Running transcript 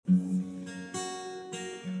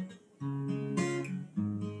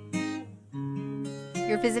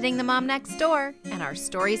You're visiting the Mom Next Door and our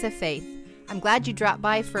stories of faith. I'm glad you dropped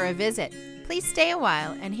by for a visit. Please stay a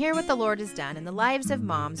while and hear what the Lord has done in the lives of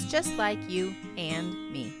moms just like you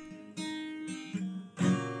and me.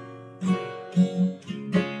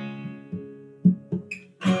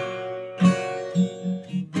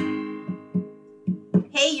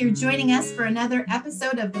 Hey, you're joining us for another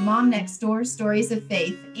episode of the Mom Next Door Stories of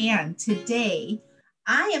Faith. And today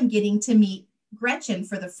I am getting to meet Gretchen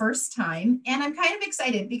for the first time. And I'm kind of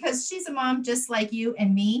excited because she's a mom just like you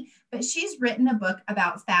and me, but she's written a book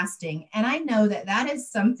about fasting. And I know that that is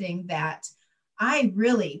something that I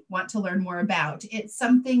really want to learn more about. It's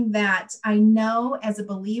something that I know as a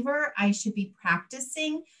believer I should be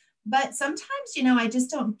practicing. But sometimes, I just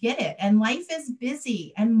don't get it. And life is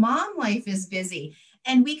busy and mom life is busy.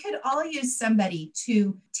 And we could all use somebody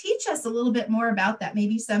to teach us a little bit more about that.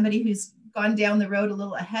 Maybe somebody who's gone down the road a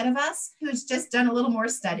little ahead of us, who's just done a little more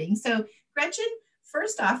studying. So Gretchen,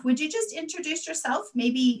 first off, would you just introduce yourself,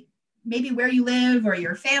 maybe where you live or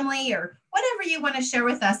your family or whatever you want to share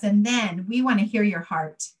with us. And then we want to hear your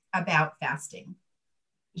heart about fasting.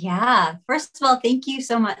 Yeah. First of all, thank you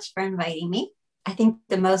so much for inviting me. I think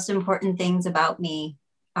the most important things about me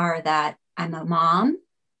are that I'm a mom,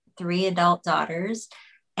 3 adult daughters,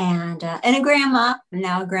 and a grandma. I'm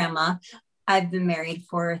now a grandma. I've been married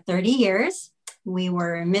for 30 years. We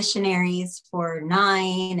were missionaries for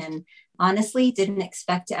 9 and honestly didn't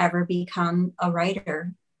expect to ever become a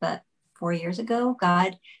writer. But 4 years ago,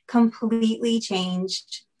 God completely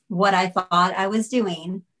changed what I thought I was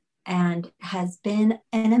doing and has been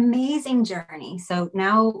an amazing journey. So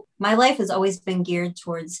now my life has always been geared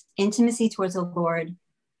towards intimacy towards the Lord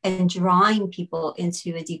and drawing people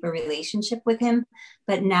into a deeper relationship with him.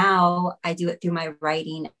 But now I do it through my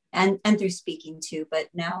writing and through speaking too, but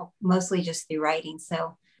now mostly just through writing.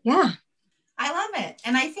 So yeah. I love it.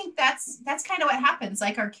 And I think that's kind of what happens.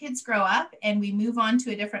 Like our kids grow up and we move on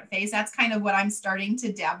to a different phase. That's kind of what I'm starting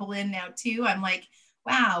to dabble in now too. I'm like,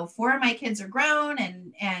 wow, 4 of my kids are grown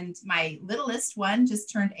and my littlest one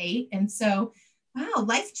just turned 8. And so, wow,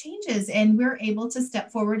 life changes and we're able to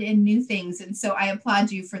step forward in new things. And so I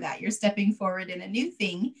applaud you for that. You're stepping forward in a new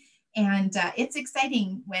thing. And it's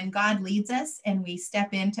exciting when God leads us and we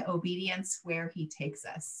step into obedience where he takes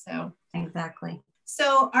us. So exactly.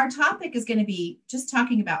 So our topic is going to be just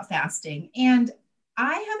talking about fasting. And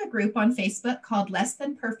I have a group on Facebook called Less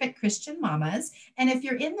Than Perfect Christian Mamas. And if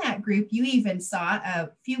you're in that group, you even saw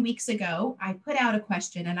a few weeks ago, I put out a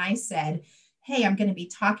question and I said, hey, I'm going to be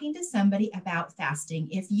talking to somebody about fasting.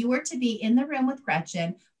 If you were to be in the room with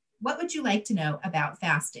Gretchen, what would you like to know about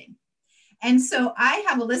fasting? And so I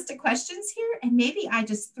have a list of questions here, and maybe I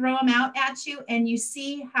just throw them out at you and we'll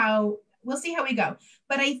see how we go.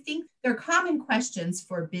 But I think they're common questions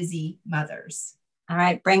for busy mothers. All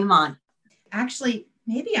right, bring them on. Actually,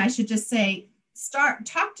 maybe I should just say,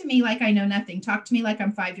 talk to me like I know nothing. Talk to me like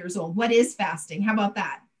I'm 5 years old. What is fasting? How about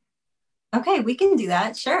that? Okay, we can do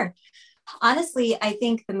that. Sure. Honestly, I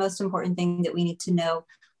think the most important thing that we need to know,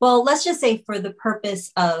 well, let's just say for the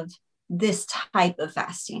purpose of this type of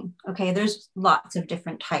fasting. Okay, there's lots of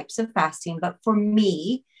different types of fasting, but for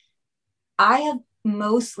me, I have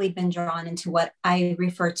mostly been drawn into what I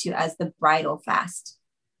refer to as the bridal fast.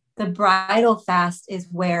 The bridal fast is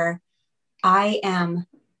where I am,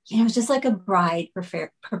 just like a bride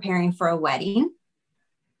preparing for a wedding.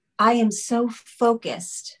 I am so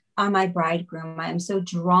focused on my bridegroom. I am so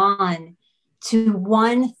drawn to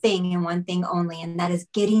one thing and one thing only, and that is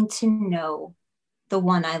getting to know the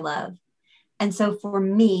one I love. And so for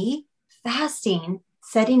me, fasting,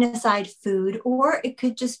 setting aside food, or it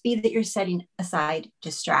could just be that you're setting aside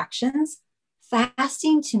distractions.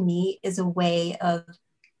 Fasting to me is a way of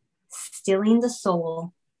stilling the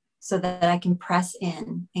soul so that I can press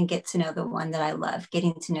in and get to know the one that I love,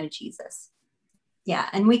 getting to know Jesus. Yeah,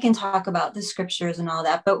 and we can talk about the scriptures and all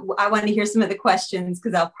that, but I want to hear some of the questions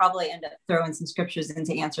because I'll probably end up throwing some scriptures in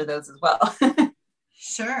to answer those as well.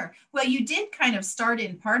 Sure. Well, you did kind of start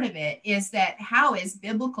in part of it is that how is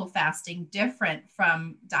biblical fasting different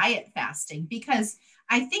from diet fasting? Because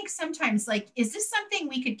I think sometimes is this something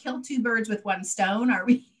we could kill 2 birds with 1 stone? Are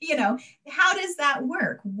we, how does that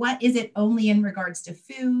work? What is it only in regards to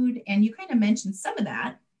food? And you kind of mentioned some of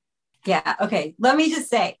that. Yeah. Okay. Let me just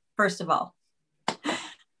say, first of all,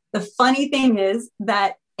 the funny thing is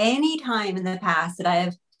that any time in the past that I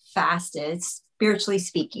have fasted, spiritually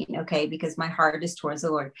speaking, okay, because my heart is towards the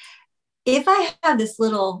Lord. If I have this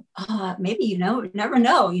little, maybe, never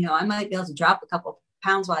know, I might be able to drop a couple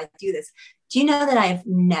pounds while I do this. Do you know that I've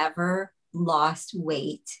never lost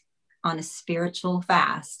weight on a spiritual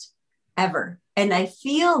fast ever? And I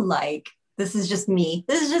feel like this is just me.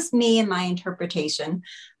 This is just me and my interpretation.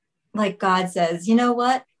 Like God says, you know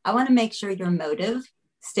what? I want to make sure your motive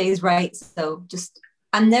stays right. So just,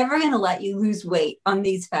 I'm never going to let you lose weight on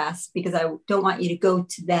these fasts because I don't want you to go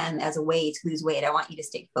to them as a way to lose weight. I want you to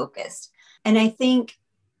stay focused. And I think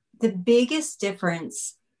the biggest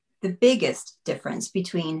difference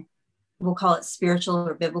between, we'll call it spiritual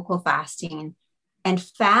or biblical fasting, and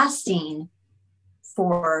fasting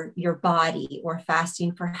for your body or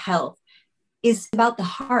fasting for health is about the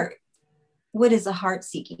heart. What is the heart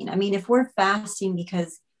seeking? I mean, if we're fasting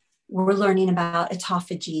because we're learning about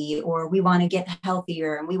autophagy or we want to get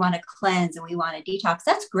healthier and we want to cleanse and we want to detox,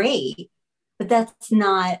 that's great, but that's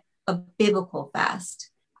not a biblical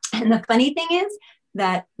fast. And the funny thing is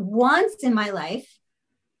that once in my life,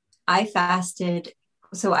 I fasted.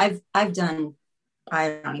 So I've done,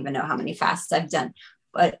 I don't even know how many fasts I've done,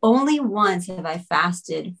 but only once have I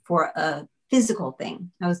fasted for a physical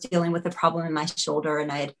thing. I was dealing with a problem in my shoulder,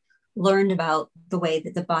 and I had learned about the way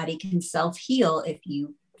that the body can self-heal if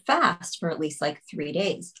you fast for at least like 3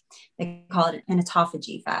 days. They call it an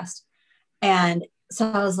autophagy fast. And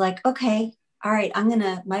so I was like, okay, all right,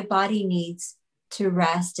 my body needs to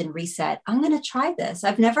rest and reset. I'm going to try this.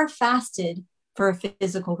 I've never fasted for a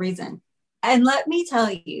physical reason. And let me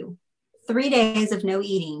tell you, 3 days of no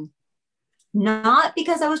eating, not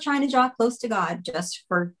because I was trying to draw close to God, just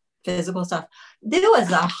for physical stuff. This was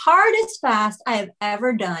the hardest fast I have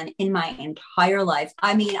ever done in my entire life.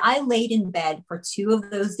 I mean, I laid in bed for 2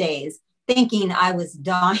 of those days thinking I was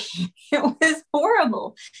dying. It was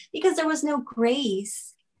horrible because there was no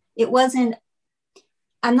grace. It wasn't,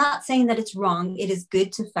 I'm not saying that it's wrong. It is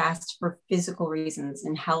good to fast for physical reasons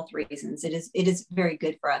and health reasons. It is very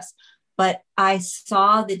good for us. But I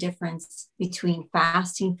saw the difference between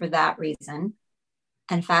fasting for that reason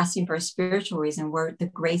and fasting for a spiritual reason, where the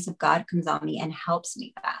grace of God comes on me and helps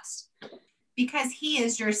me fast. Because he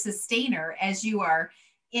is your sustainer as you are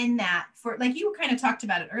in that, for like you kind of talked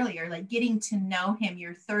about it earlier, like getting to know him,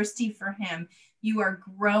 you're thirsty for him, you are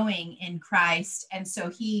growing in Christ. And so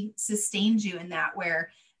he sustains you in that,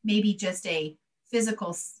 where maybe just a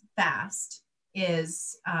physical fast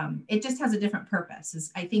is, it just has a different purpose,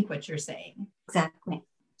 is I think what you're saying. Exactly.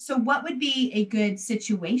 So what would be a good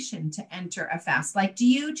situation to enter a fast? Like, do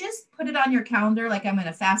you just put it on your calendar? Like, I'm going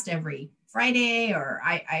to fast every Friday, or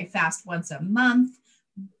I fast once a month.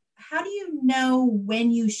 How do you know when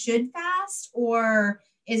you should fast, or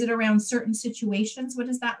is it around certain situations? What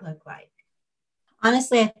does that look like?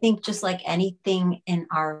 Honestly, I think just like anything in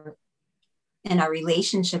our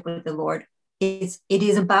relationship with the Lord, it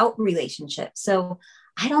is about relationship. So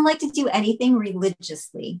I don't like to do anything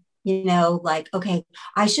religiously, like, okay,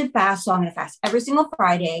 I should fast, so I'm going to fast every single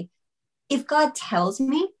Friday. If God tells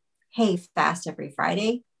me, hey, fast every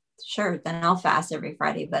Friday, sure, then I'll fast every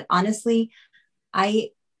Friday. But honestly,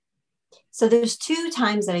 so there's 2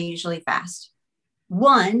 times that I usually fast.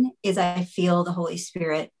 One is I feel the Holy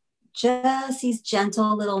Spirit, just these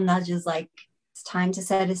gentle little nudges, like it's time to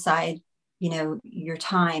set aside, your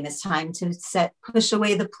time. It's time to push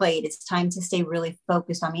away the plate. It's time to stay really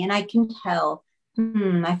focused on me. And I can tell,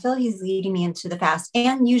 I feel he's leading me into the fast.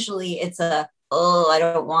 And usually it's I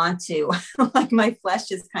don't want to. Like my flesh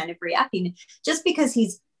is kind of reacting. Just because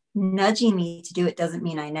he's nudging me to do it doesn't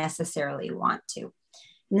mean I necessarily want to.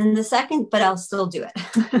 And then but I'll still do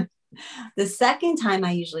it. The second time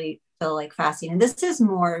I usually feel like fasting, and this is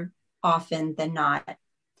more often than not,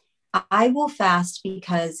 I will fast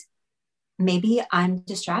because maybe I'm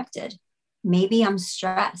distracted. Maybe I'm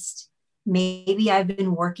stressed. Maybe I've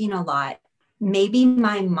been working a lot. Maybe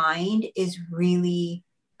my mind is really,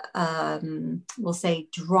 we'll say,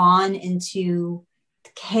 drawn into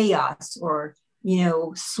chaos or,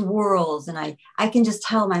 swirls. And I can just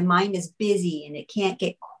tell my mind is busy and it can't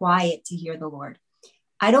get quiet to hear the Lord.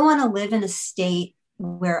 I don't want to live in a state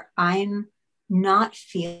where I'm not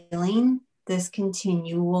feeling this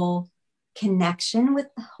continual connection with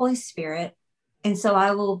the Holy Spirit. And so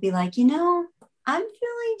I will be like, I'm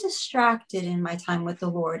feeling distracted in my time with the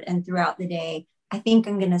Lord. And throughout the day, I think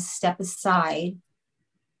I'm going to step aside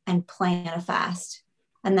and plan a fast.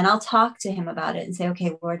 And then I'll talk to him about it and say,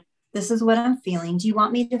 okay, Lord, this is what I'm feeling. Do you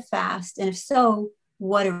want me to fast? And if so,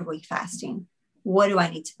 what are we fasting? What do I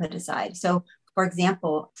need to put aside? So, for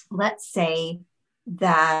example, let's say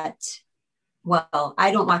that, well,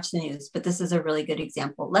 I don't watch the news, but this is a really good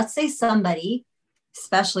example. Let's say somebody,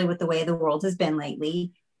 especially with the way the world has been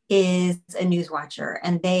lately, is a news watcher,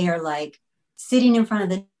 and they are like sitting in front of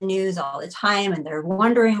the news all the time, and they're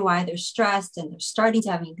wondering why they're stressed, and they're starting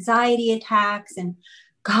to have anxiety attacks, and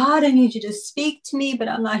God, I need you to speak to me, but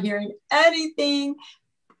I'm not hearing anything.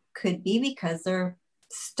 Could be because they're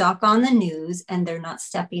stuck on the news and they're not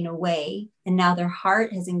stepping away. And now their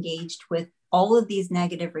heart has engaged with all of these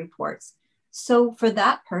negative reports. So for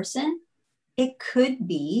that person, it could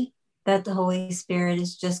be that the Holy Spirit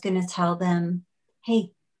is just going to tell them,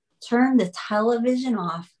 hey, turn the television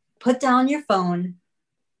off, put down your phone,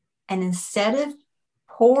 and instead of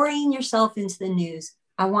pouring yourself into the news,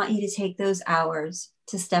 I want you to take those hours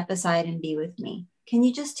to step aside and be with me. Can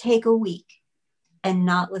you just take a week and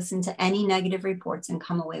not listen to any negative reports and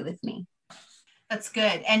come away with me? That's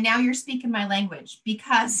good. And now you're speaking my language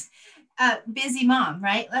because busy mom,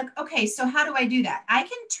 right? Like, okay, so how do I do that? I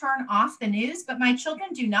can turn off the news, but my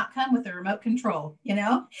children do not come with a remote control, you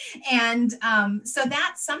know? And so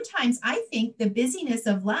that sometimes I think the busyness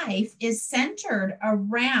of life is centered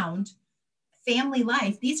around family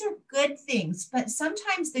life. These are good things, but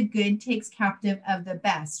sometimes the good takes captive of the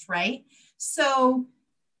best, right? So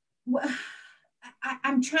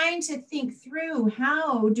I'm trying to think through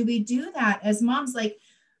how do we do that as moms? Like,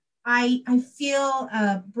 I feel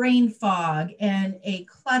a brain fog and a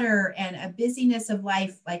clutter and a busyness of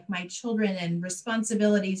life, like my children and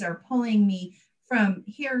responsibilities are pulling me from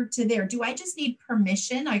here to there. Do I just need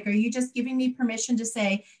permission? Like, are you just giving me permission to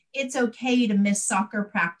say it's okay to miss soccer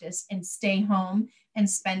practice and stay home and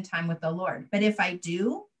spend time with the Lord? But if I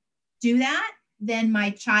do that, then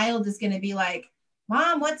my child is going to be like,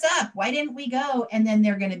 Mom, what's up? Why didn't we go? And then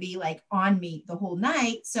they're going to be like on me the whole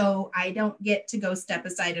night. So I don't get to go step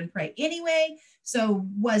aside and pray anyway. So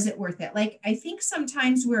was it worth it? Like, I think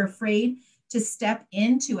sometimes we're afraid to step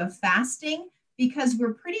into a fasting because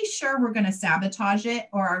we're pretty sure we're going to sabotage it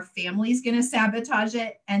or our family's going to sabotage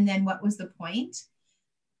it. And then what was the point?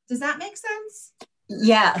 Does that make sense?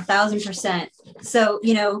 Yeah, 1,000%. So,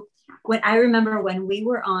 when I remember when we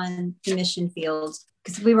were on the mission field,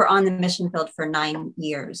 because we were on the mission field for 9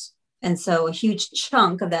 years. And so a huge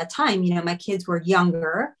chunk of that time, my kids were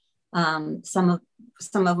younger. Some of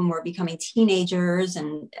them were becoming teenagers,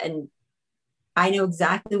 and I know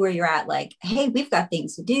exactly where you're at. Like, hey, we've got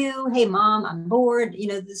things to do. Hey, mom, I'm bored.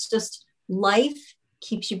 This just life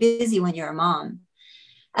keeps you busy when you're a mom.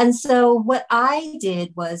 And so what I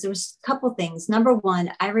did was there was a couple things. Number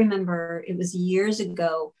one, I remember it was years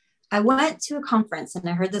ago. I went to a conference and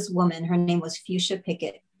I heard this woman, her name was Fuchsia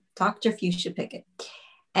Pickett, Dr. Fuchsia Pickett.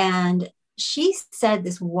 And she said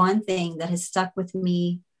this one thing that has stuck with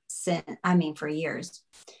me for years.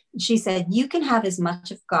 She said, you can have as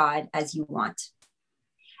much of God as you want.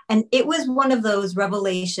 And it was one of those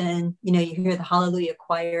revelation, you hear the Hallelujah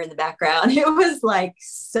choir in the background. It was like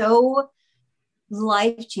so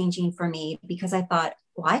life-changing for me because I thought,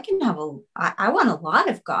 well, I want a lot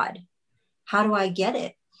of God. How do I get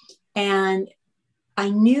it? And I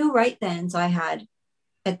knew right then. So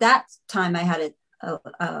at that time, I had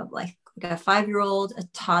like a 5-year-old, a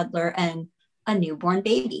toddler, and a newborn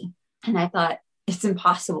baby. And I thought, it's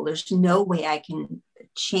impossible. There's no way I can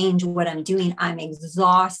change what I'm doing. I'm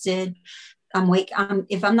exhausted.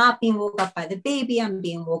 If I'm not being woke up by the baby, I'm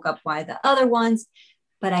being woke up by the other ones.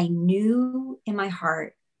 But I knew in my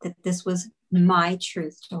heart that this was my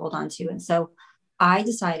truth to hold on to. And so I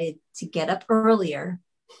decided to get up earlier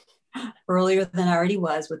than I already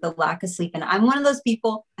was with the lack of sleep. And I'm one of those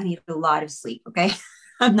people, I need a lot of sleep. Okay.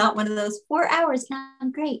 I'm not one of those 4 hours.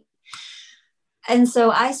 I'm great. And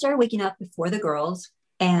so I started waking up before the girls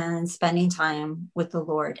and spending time with the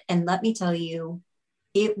Lord. And let me tell you,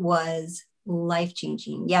 it was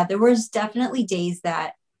life-changing. Yeah, there was definitely days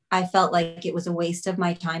that I felt like it was a waste of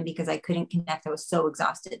my time because I couldn't connect. I was so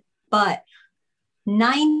exhausted. But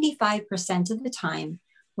 95% of the time,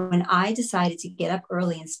 when I decided to get up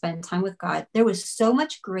early and spend time with God, there was so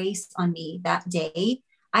much grace on me that day.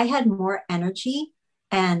 I had more energy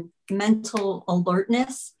and mental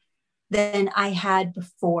alertness than I had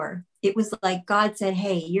before. It was like God said,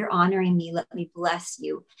 hey, you're honoring me. Let me bless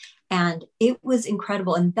you. And it was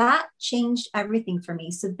incredible. And that changed everything for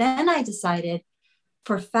me. So then I decided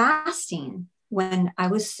for fasting, when I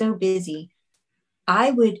was so busy,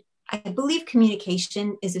 I believe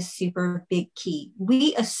communication is a super big key.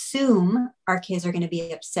 We assume our kids are going to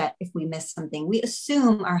be upset if we miss something. We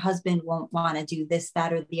assume our husband won't want to do this,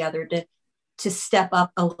 that, or the other to step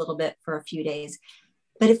up a little bit for a few days.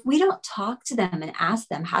 But if we don't talk to them and ask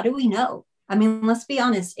them, how do we know? I mean, let's be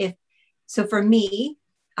honest. So for me,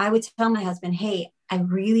 I would tell my husband, hey, I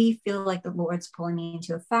really feel like the Lord's pulling me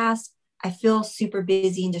into a fast. I feel super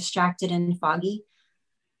busy and distracted and foggy.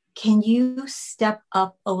 Can you step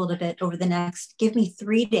up a little bit over the next, give me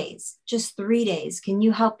 3 days, just 3 days. Can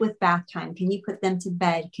you help with bath time? Can you put them to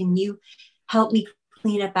bed? Can you help me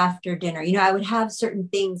clean up after dinner? I would have certain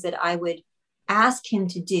things that I would ask him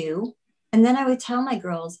to do. And then I would tell my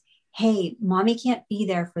girls, hey, mommy can't be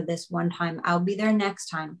there for this one time. I'll be there next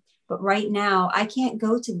time. But right now, I can't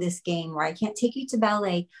go to this game, or I can't take you to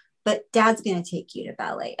ballet, but dad's going to take you to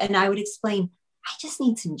ballet. And I would explain, I just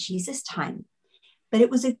need some Jesus time. But it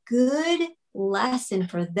was a good lesson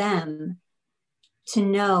for them to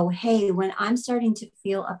know, hey, when I'm starting to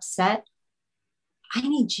feel upset, I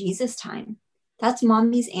need Jesus time. That's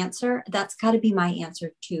mommy's answer. That's got to be my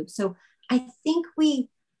answer too. So I think we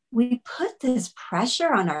put this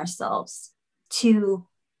pressure on ourselves to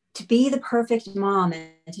be the perfect mom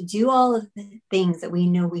and to do all of the things that we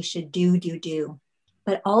know we should do.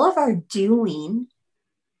 But all of our doing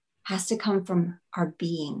has to come from our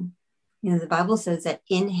being. You know, the Bible says that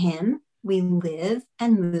in him we live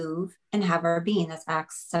and move and have our being. That's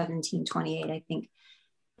Acts 17:28, I think.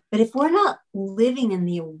 But if we're not living in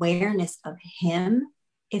the awareness of him,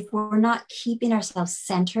 if we're not keeping ourselves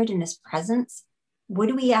centered in his presence, what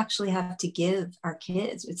do we actually have to give our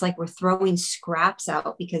kids? It's like we're throwing scraps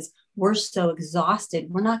out because we're so exhausted.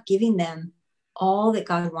 We're not giving them all that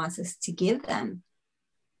God wants us to give them.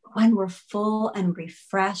 When we're full and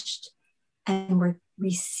refreshed and we're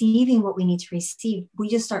receiving what we need to receive, we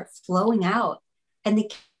just start flowing out. And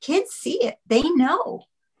the kids see it. They know,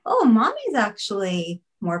 oh, mommy's actually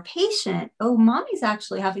more patient. Oh, mommy's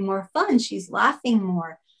actually having more fun. She's laughing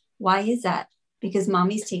more. Why is that? Because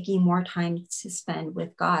mommy's taking more time to spend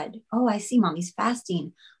with God. Oh, I see mommy's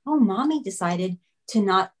fasting. Oh, mommy decided to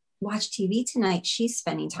not watch TV tonight. She's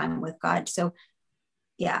spending time with God. So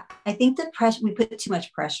yeah, I think the pressure, we put too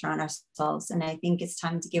much pressure on ourselves. And I think it's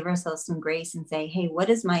time to give ourselves some grace and say, hey,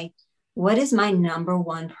 what is my number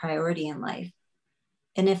one priority in life?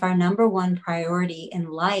 And if our number one priority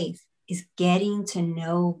in life is getting to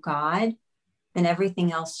know God, then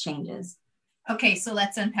everything else changes. Okay, so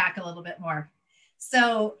let's unpack a little bit more.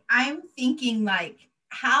 So I'm thinking, like,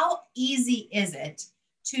 how easy is it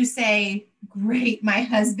to say, great, my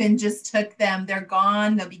husband just took them, they're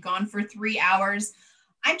gone, they'll be gone for 3 hours.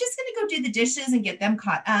 I'm just going to go do the dishes and get them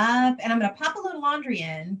caught up, and I'm going to pop a little laundry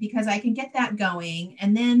in because I can get that going.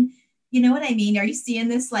 And then, you know what I mean? Are you seeing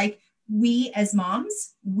this? Like, we as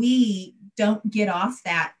moms, we don't get off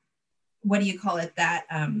that, what do you call it? That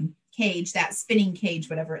cage, that spinning cage,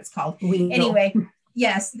 whatever it's called. Anyway,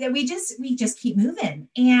 yes, that we just keep moving.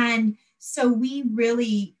 And so we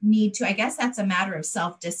really need to, I guess that's a matter of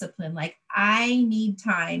self-discipline. Like, I need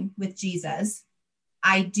time with Jesus.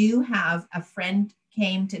 I do have a friend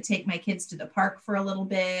came to take my kids to the park for a little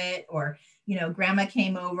bit, or, you know, grandma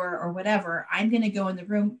came over or whatever. I'm going to go in the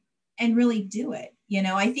room and really do it. You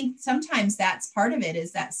know, I think sometimes that's part of it,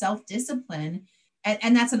 is that self-discipline.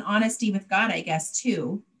 And that's an honesty with God, I guess,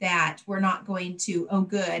 too, that we're not going to, oh,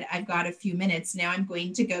 good, I've got a few minutes. Now I'm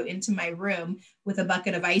going to go into my room with a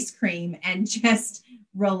bucket of ice cream and just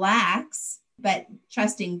relax, but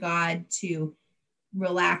trusting God to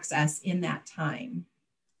relax us in that time.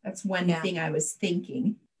 That's one thing I was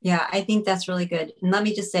thinking. Yeah, I think that's really good. And let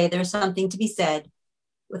me just say, there's something to be said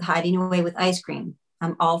with hiding away with ice cream.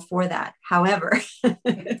 I'm all for that. However,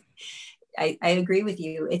 I agree with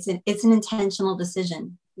you. It's an intentional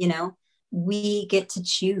decision. You know, we get to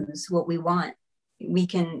choose what we want. We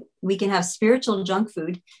can have spiritual junk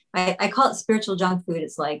food. I call it spiritual junk food.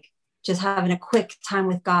 It's like just having a quick time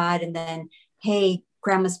with God, and then, hey,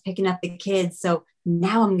 grandma's picking up the kids, so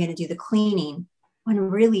now I'm going to do the cleaning. When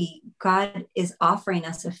really God is offering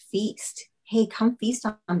us a feast. Hey, come feast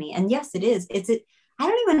on me. And yes, it is. I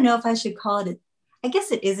don't even know if I should call it I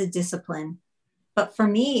guess it is a discipline. But for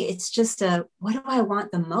me, it's just what do I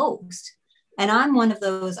want the most? And I'm one of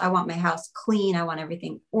those, I want my house clean. I want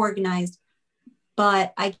everything organized.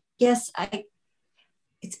 But I guess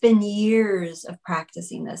it's been years of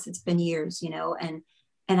practicing this. It's been years, you know, and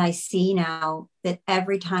I see now that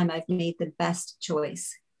every time I've made the best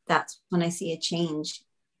choice, that's when I see a change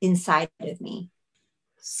inside of me.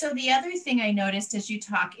 So the other thing I noticed as you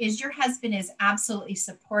talk is your husband is absolutely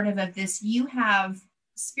supportive of this. You have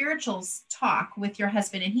spiritual talk with your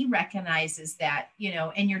husband, and he recognizes that, you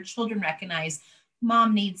know, and your children recognize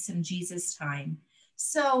mom needs some Jesus time.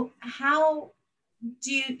 So how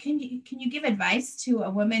can you give advice to a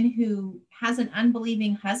woman who has an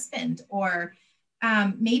unbelieving husband, or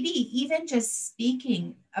maybe even just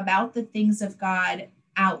speaking about the things of God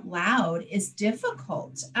out loud is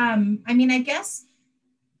difficult? I mean, I guess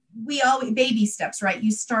we always baby steps, right?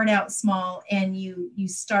 You start out small and you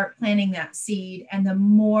start planting that seed, and the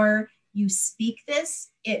more you speak this,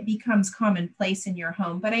 it becomes commonplace in your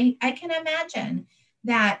home. But I can imagine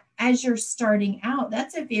that as you're starting out,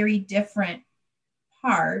 that's a very different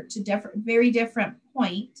part, very different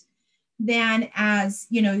point then as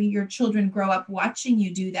your children grow up watching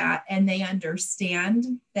you do that and they understand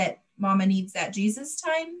that mama needs that Jesus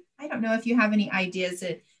time. I don't know if you have any ideas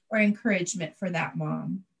or encouragement for that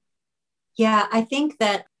mom. Yeah, I think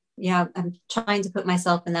that, I'm trying to put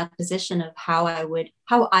myself in that position of how I would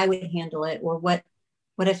handle it, or what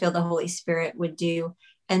I feel the Holy Spirit would do.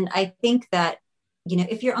 And I think that,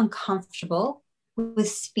 if you're uncomfortable with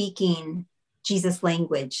speaking Jesus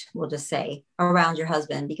language, we'll just say, around your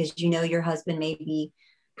husband, because your husband maybe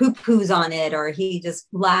poo-poos on it, or he just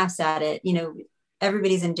laughs at it.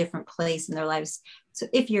 Everybody's in a different place in their lives. So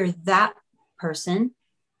if you're that person,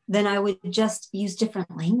 then I would just use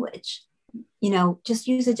different language. Just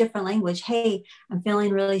use a different language. Hey, I'm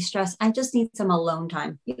feeling really stressed. I just need some alone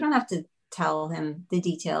time. You don't have to tell him the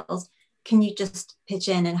details. Can you just pitch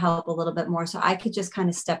in and help a little bit more? So I could just kind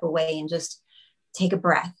of step away and just take a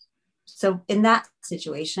breath. So in that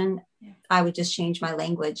situation, I would just change my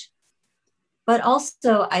language. But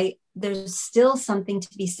also there's still something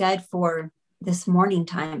to be said for this morning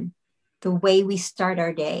time, the way we start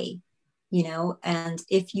our day, and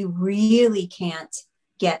if you really can't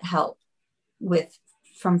get help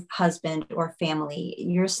from husband or family,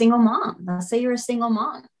 you're a single mom. Let's say you're a single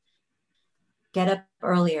mom. Get up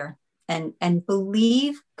earlier and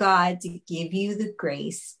believe God to give you the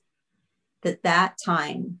grace that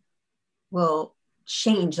time will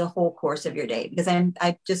change the whole course of your day. Because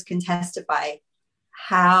I just can testify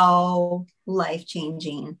how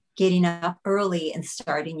life-changing getting up early and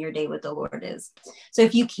starting your day with the Lord is. So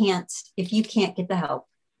if you can't get the help,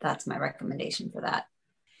 that's my recommendation for that.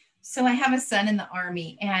 So I have a son in the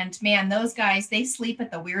Army, and man, those guys, they sleep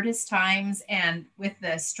at the weirdest times and with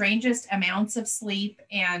the strangest amounts of sleep.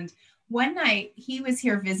 And one night he was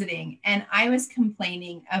here visiting, and I was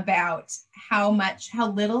complaining about how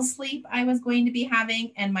little sleep I was going to be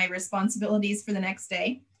having and my responsibilities for the next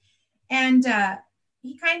day. And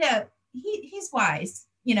he's wise,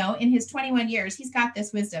 in his 21 years, he's got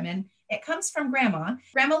this wisdom, and it comes from Grandma.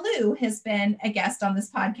 Grandma Lou has been a guest on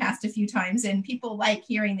this podcast a few times, and people like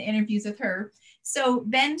hearing the interviews with her. So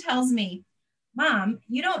Ben tells me, Mom,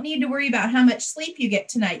 you don't need to worry about how much sleep you get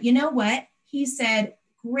tonight. You know what? He said,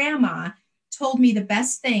 Grandma told me the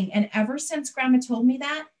best thing. And ever since Grandma told me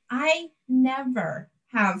that, I never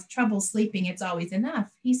have trouble sleeping. It's always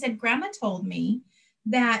enough. He said, Grandma told me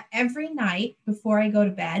that every night before I go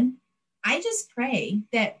to bed, I just pray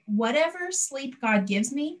that whatever sleep God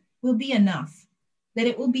gives me will be enough, that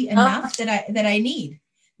it will be enough that I need,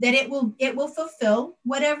 that it will fulfill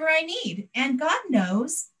whatever I need. And God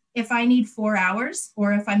knows if I need 4 hours,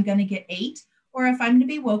 or if I'm going to get 8, or if I'm going to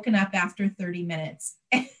be woken up after 30 minutes.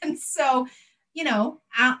 And so,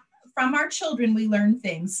 from our children, we learn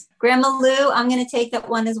things. Grandma Lou, I'm going to take that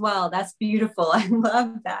one as well. That's beautiful. I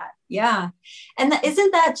love that. Yeah. And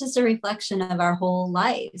isn't that just a reflection of our whole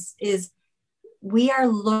lives? Is we are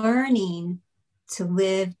learning to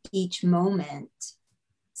live each moment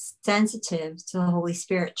sensitive to the Holy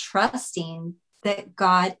Spirit, trusting that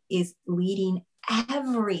God is leading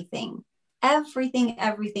everything. And for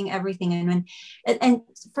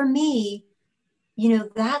me,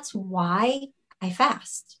 that's why I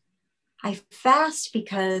fast. I fast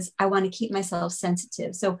because I want to keep myself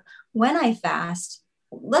sensitive. So when I fast,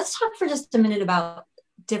 let's talk for just a minute about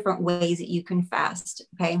different ways that you can fast.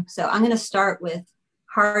 Okay. So I'm going to start with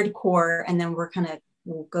hardcore, and then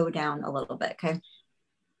we'll go down a little bit. Okay.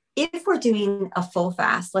 If we're doing a full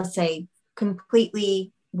fast, let's say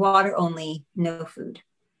completely water only, no food,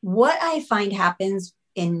 what I find happens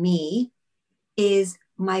in me is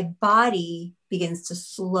my body begins to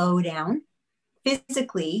slow down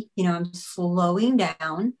physically. I'm slowing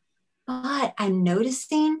down, but I'm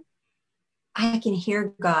noticing I can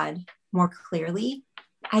hear God more clearly.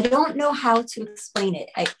 I don't know how to explain it.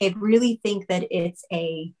 I really think that it's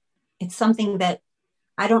something that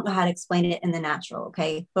I don't know how to explain it in the natural.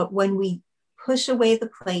 Okay. But when we push away the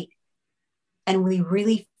plate and we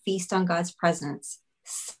really feast on God's presence,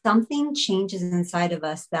 something changes inside of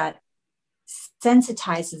us that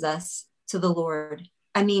sensitizes us to the Lord.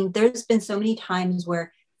 I mean, there's been so many times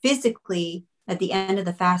where physically at the end of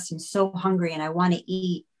the fast, I'm so hungry and I want to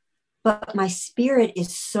eat, but my spirit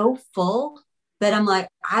is so full that I'm like,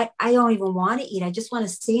 I don't even want to eat. I just want to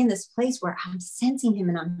stay in this place where I'm sensing him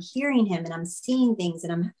and I'm hearing him and I'm seeing things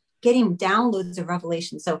and I'm getting downloads of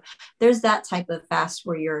revelation. So there's that type of fast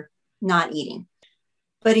where you're not eating.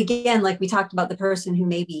 But again, like we talked about, the person who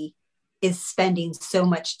maybe is spending so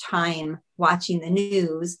much time watching the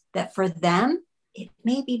news that for them, it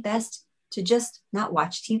may be best to just not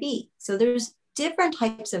watch TV. So there's different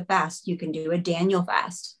types of fast you can do. A Daniel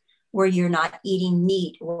fast, where you're not eating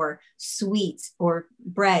meat or sweets or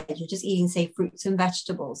bread. You're just eating, say, fruits and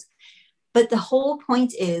vegetables. But the whole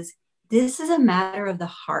point is, this is a matter of the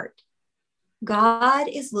heart. God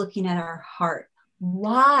is looking at our heart.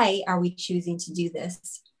 Why are we choosing to do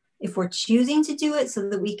this? If we're choosing to do it so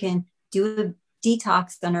that we can do a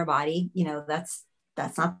detox on our body, that's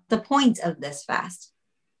not the point of this fast.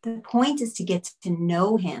 The point is to get to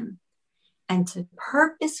know him and to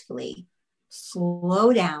purposefully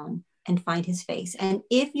slow down and find his face. And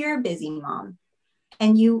if you're a busy mom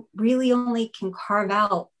and you really only can carve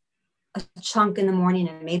out a chunk in the morning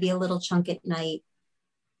and maybe a little chunk at night,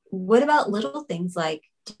 what about little things like,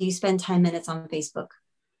 do you spend 10 minutes on Facebook?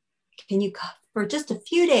 Can you, for just a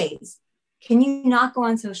few days, can you not go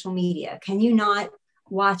on social media? Can you not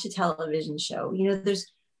watch a television show?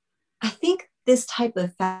 I think this type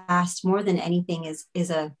of fast, more than anything, is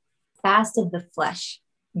a fast of the flesh.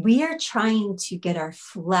 We are trying to get our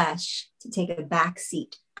flesh to take a back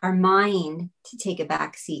seat, our mind to take a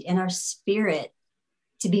back seat, and our spirit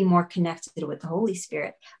to be more connected with the Holy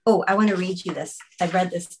Spirit. Oh, I want to read you this. I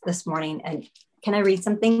read this morning, and can I read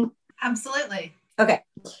something? Absolutely. Okay.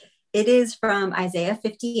 It is from Isaiah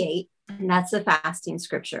 58, and that's the fasting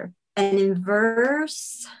scripture. And in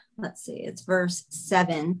verse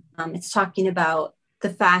 7, it's talking about the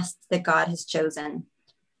fast that God has chosen.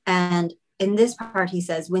 And in this part, he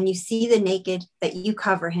says, when you see the naked, that you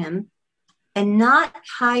cover him and not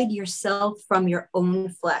hide yourself from your own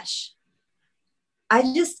flesh.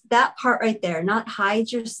 That part right there, not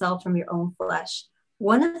hide yourself from your own flesh.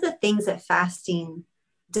 One of the things that fasting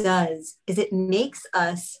does is it makes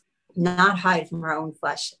us not hide from our own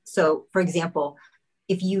flesh. So, for example,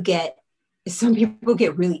 some people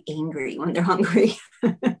get really angry when they're hungry.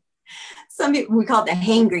 Some people, we call it the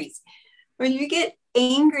hangries. When you get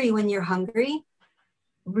angry when you're hungry,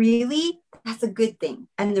 really, that's a good thing.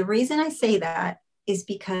 And the reason I say that is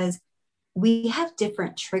because we have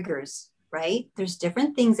different triggers, right? There's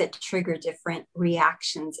different things that trigger different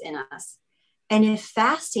reactions in us. And if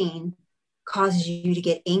fasting causes you to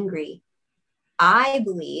get angry, I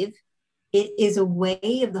believe it is a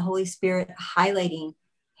way of the Holy Spirit highlighting,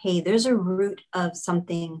 hey, there's a root of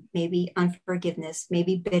something, maybe unforgiveness,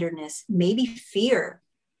 maybe bitterness, maybe fear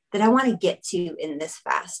that I want to get to in this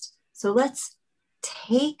fast. So let's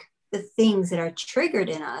take the things that are triggered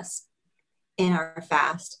in us in our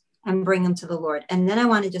fast and bring them to the Lord. And then I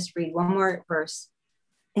want to just read one more verse.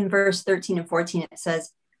 In verse 13 and 14, it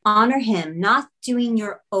says, honor him, not doing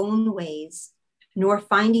your own ways, nor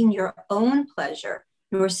finding your own pleasure,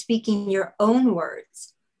 nor speaking your own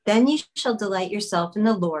words. Then you shall delight yourself in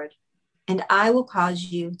the Lord, and I will cause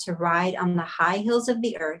you to ride on the high hills of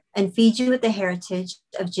the earth and feed you with the heritage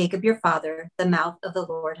of Jacob your father. The mouth of the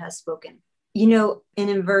Lord has spoken. And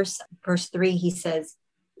in verse 3, he says,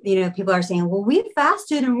 people are saying, well, we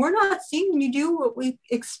fasted and we're not seeing you do what we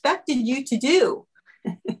expected you to do.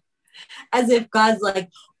 As if God's like,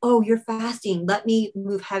 oh, you're fasting. Let me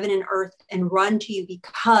move heaven and earth and run to you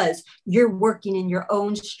because you're working in your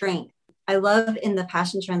own strength. I love in the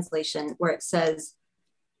Passion Translation where it says,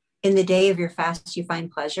 in the day of your fast, you find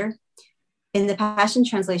pleasure. In the Passion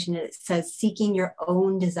Translation, it says, seeking your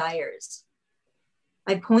own desires.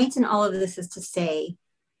 My point in all of this is to say,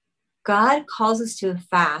 God calls us to a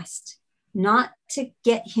fast, not to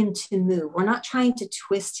get him to move. We're not trying to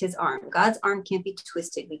twist his arm. God's arm can't be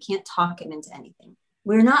twisted. We can't talk him into anything.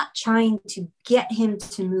 We're not trying to get him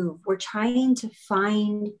to move. We're trying to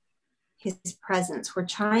find his presence. We're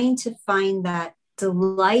trying to find that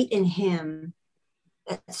delight in him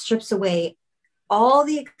that strips away all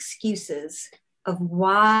the excuses of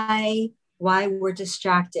why we're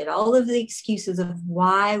distracted, all of the excuses of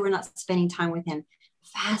why we're not spending time with him.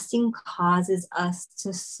 Fasting causes us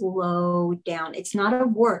to slow down. It's not a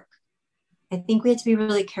work. I think we have to be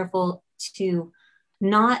really careful to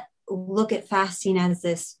not look at fasting as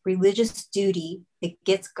this religious duty that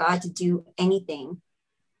gets God to do anything,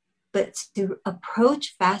 but to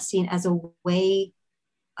approach fasting as a way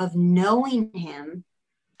of knowing him,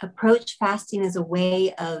 approach fasting as a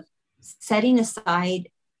way of setting aside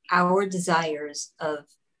our desires of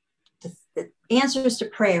the answers to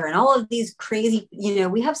prayer and all of these crazy,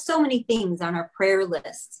 we have so many things on our prayer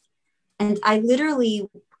lists. And I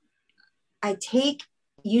take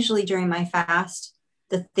usually during my fast,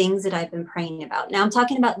 the things that I've been praying about. Now I'm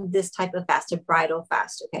talking about this type of fast, a bridal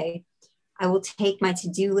fast. Okay. I will take my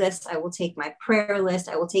to-do list. I will take my prayer list.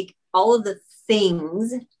 I will take all of the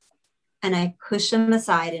things and I push them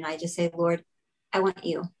aside. And I just say, Lord, I want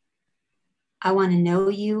you. I want to know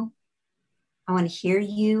you. I want to hear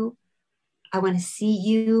you. I want to see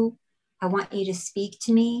you. I want you to speak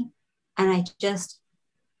to me. And I just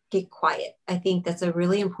get quiet. I think that's a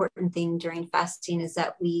really important thing during fasting, is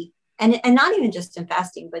that we, and not even just in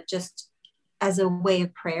fasting, but just as a way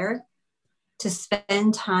of prayer, to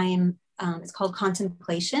spend time. It's called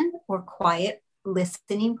contemplation or quiet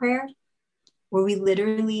listening prayer, where we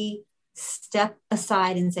literally step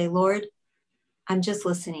aside and say, Lord, I'm just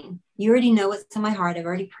listening. You already know what's in my heart. I've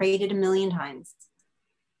already prayed it a million times.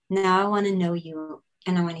 Now I want to know you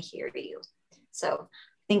and I want to hear you. So I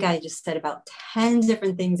think I just said about 10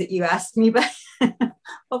 different things that you asked me, but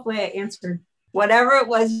hopefully I answered whatever it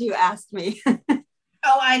was you asked me.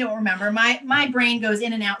 Oh, I don't remember. My brain goes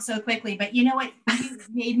in and out so quickly, but you know what you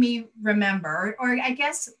made me remember, or I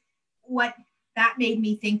guess what that made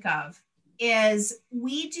me think of is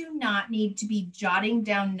we do not need to be jotting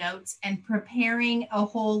down notes and preparing a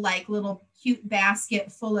whole like little cute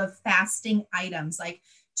basket full of fasting items, like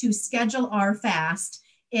to schedule our fast.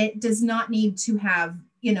 It does not need to have,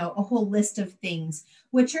 a whole list of things.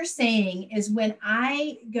 What you're saying is when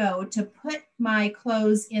I go to put my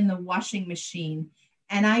clothes in the washing machine,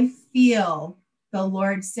 and I feel the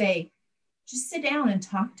Lord say, just sit down and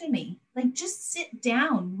talk to me. Like, just sit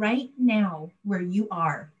down right now where you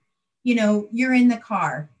are. You're in the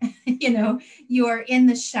car, you're in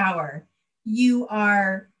the shower, you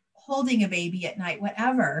are holding a baby at night,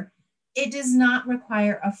 whatever. It does not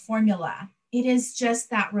require a formula. It is just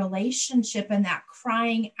that relationship and that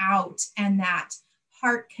crying out and that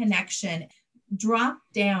heart connection. Drop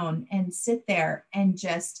down and sit there and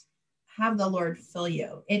just have the Lord fill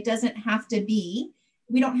you. It doesn't have to be,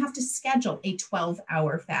 we don't have to schedule a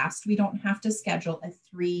 12-hour fast. We don't have to schedule a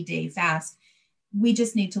 3-day fast. We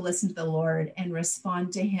just need to listen to the Lord and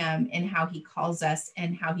respond to him and how he calls us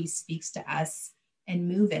and how he speaks to us and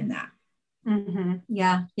move in that. Mm-hmm.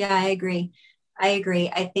 Yeah, I agree. I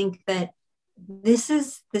think that this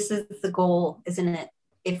is the goal, isn't it?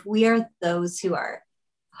 If we are those who are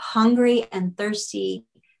hungry and thirsty,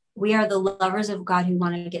 we are the lovers of God who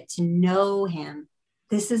want to get to know him.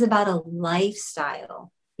 This is about a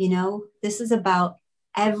lifestyle, this is about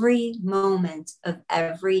every moment of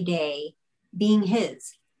every day being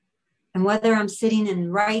his. And whether I'm sitting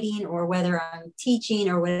and writing or whether I'm teaching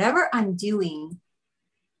or whatever I'm doing,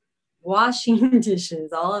 washing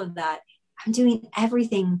dishes, all of that, I'm doing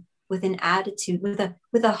everything with an attitude, with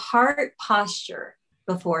a heart posture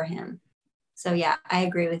before him. So yeah, I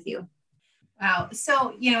agree with you. Wow.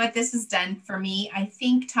 So, you know what this has done for me? I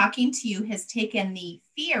think talking to you has taken the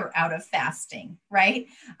fear out of fasting, right?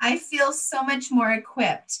 I feel so much more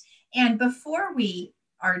equipped. And before we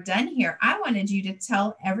are done here, I wanted you to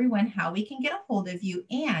tell everyone how we can get a hold of you.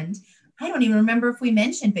 And I don't even remember if we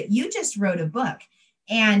mentioned, but you just wrote a book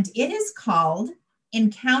and it is called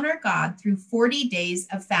Encounter God Through 40 Days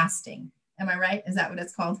of Fasting. Am I right? Is that what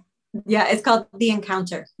it's called? Yeah, it's called The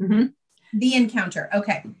Encounter. Mm-hmm. The Encounter.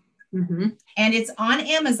 Okay. Mm-hmm. And it's on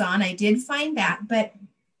Amazon. I did find that, but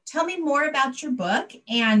tell me more about your book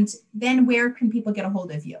and then where can people get a hold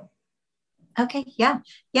of you? Okay. Yeah.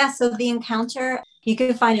 So The Encounter, you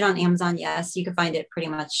can find it on Amazon. Yes. You can find it pretty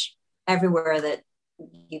much everywhere that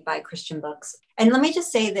you buy Christian books. And let me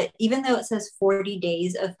just say that even though it says 40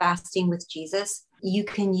 days of fasting with Jesus, you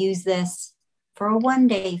can use this for a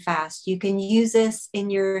 1-day fast. You can use this in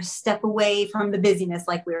your step away from the busyness,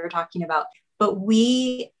 like we were talking about. But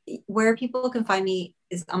where people can find me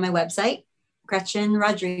is on my website,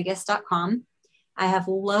 GretchenRodriguez.com. I have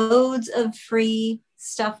loads of free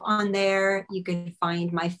stuff on there. You can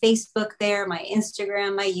find my Facebook there, my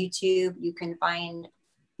Instagram, my YouTube. You can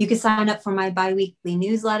sign up for my biweekly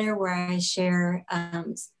newsletter where I share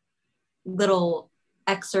little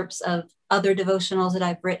excerpts of other devotionals that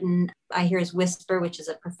I've written. I Hear His Whisper, which is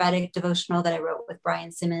a prophetic devotional that I wrote with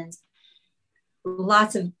Brian Simmons.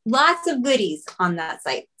 Lots of goodies on that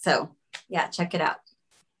site. So yeah, check it out.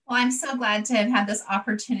 Well, I'm so glad to have had this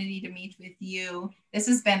opportunity to meet with you. This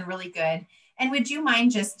has been really good. And would you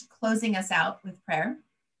mind just closing us out with prayer?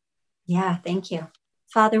 Yeah, thank you.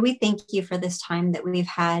 Father, we thank you for this time that we've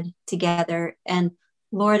had together. And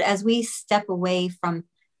Lord, as we step away from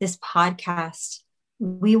this podcast,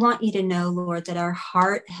 we want you to know, Lord, that our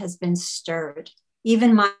heart has been stirred.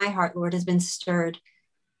 Even my heart, Lord, has been stirred,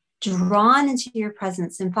 drawn into your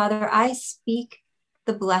presence. And Father, I speak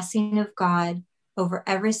the blessing of God over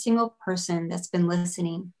every single person that's been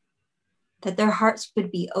listening, that their hearts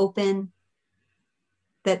would be open,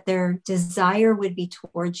 that their desire would be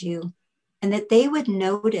towards you, and that they would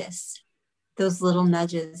notice those little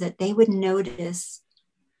nudges, that they would notice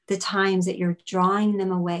the times that you're drawing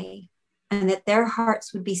them away, and that their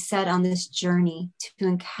hearts would be set on this journey to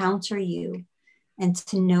encounter you and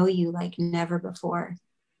to know you like never before.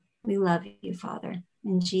 We love you, Father.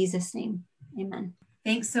 In Jesus' name, amen.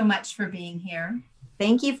 Thanks so much for being here.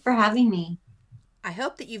 Thank you for having me. I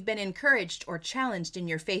hope that you've been encouraged or challenged in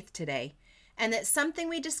your faith today, and that something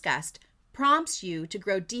we discussed prompts you to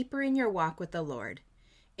grow deeper in your walk with the Lord.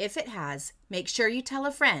 If it has, make sure you tell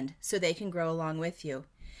a friend so they can grow along with you.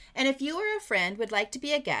 And if you or a friend would like to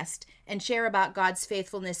be a guest and share about God's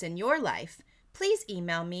faithfulness in your life, please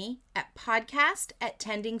email me at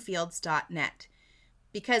podcast@tendingfields.net.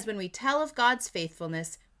 Because when we tell of God's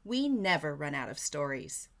faithfulness, we never run out of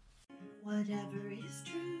stories. Whatever is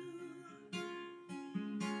true.